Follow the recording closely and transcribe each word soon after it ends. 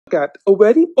look at a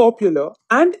very popular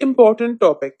and important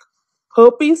topic,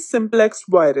 herpes simplex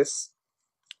virus.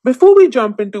 Before we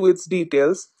jump into its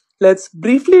details, let's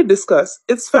briefly discuss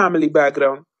its family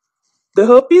background. The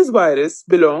herpes virus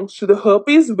belongs to the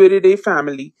herpes viridae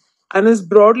family and is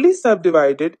broadly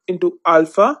subdivided into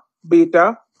alpha,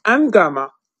 beta, and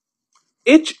gamma.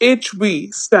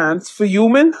 HHV stands for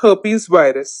human herpes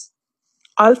virus.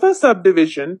 Alpha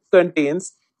subdivision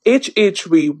contains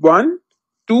HHV1,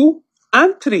 2,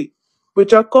 and 3,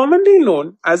 which are commonly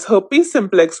known as herpes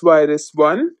simplex virus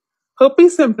 1,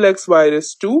 herpes simplex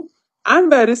virus 2,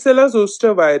 and varicella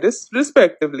zoster virus,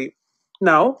 respectively.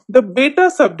 Now, the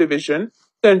beta subdivision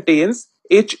contains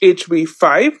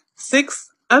HHV5, 6,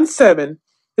 and 7.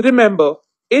 Remember,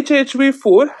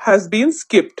 HHV4 has been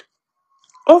skipped.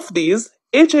 Of these,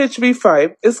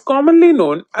 HHV5 is commonly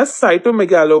known as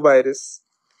cytomegalovirus.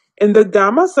 In the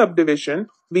gamma subdivision,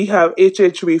 we have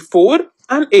HHV4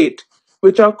 and 8,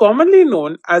 which are commonly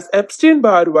known as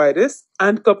Epstein-Barr virus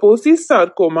and Kaposi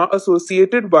sarcoma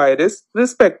associated virus,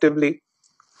 respectively.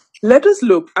 Let us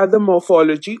look at the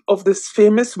morphology of this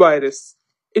famous virus.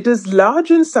 It is large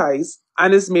in size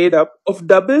and is made up of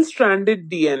double-stranded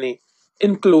DNA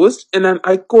enclosed in an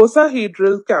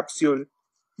icosahedral capsule.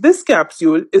 This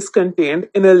capsule is contained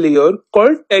in a layer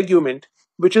called tegument,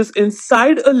 which is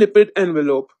inside a lipid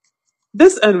envelope.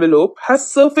 This envelope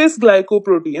has surface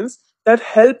glycoproteins that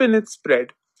help in its spread.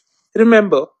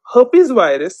 Remember, herpes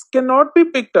virus cannot be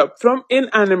picked up from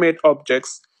inanimate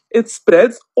objects. It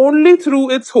spreads only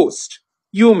through its host,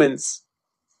 humans.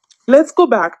 Let's go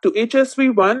back to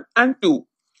HSV1 and 2.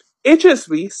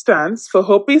 HSV stands for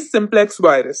herpes simplex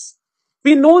virus.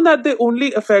 We know that they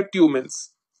only affect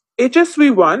humans.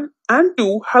 HSV1 and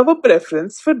 2 have a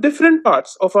preference for different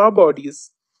parts of our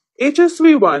bodies.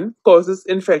 HSV1 causes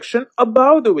infection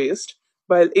above the waist,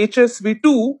 while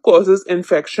HSV2 causes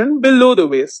infection below the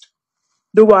waist.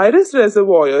 The virus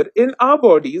reservoir in our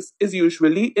bodies is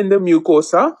usually in the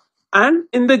mucosa and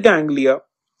in the ganglia.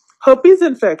 Herpes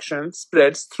infection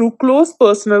spreads through close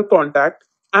personal contact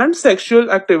and sexual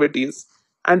activities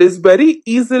and is very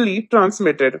easily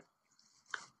transmitted.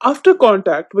 After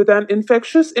contact with an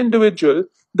infectious individual,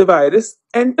 the virus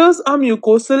enters our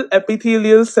mucosal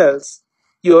epithelial cells.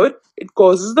 Here, it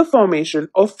causes the formation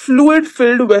of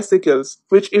fluid-filled vesicles,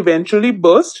 which eventually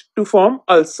burst to form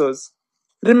ulcers.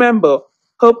 Remember,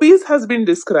 herpes has been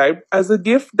described as a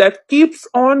gift that keeps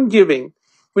on giving,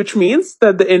 which means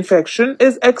that the infection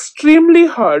is extremely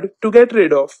hard to get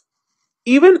rid of.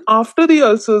 Even after the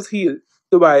ulcers heal,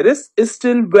 the virus is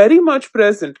still very much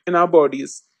present in our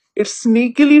bodies. It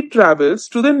sneakily travels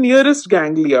to the nearest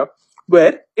ganglia,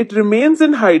 where it remains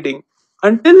in hiding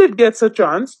until it gets a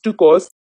chance to cause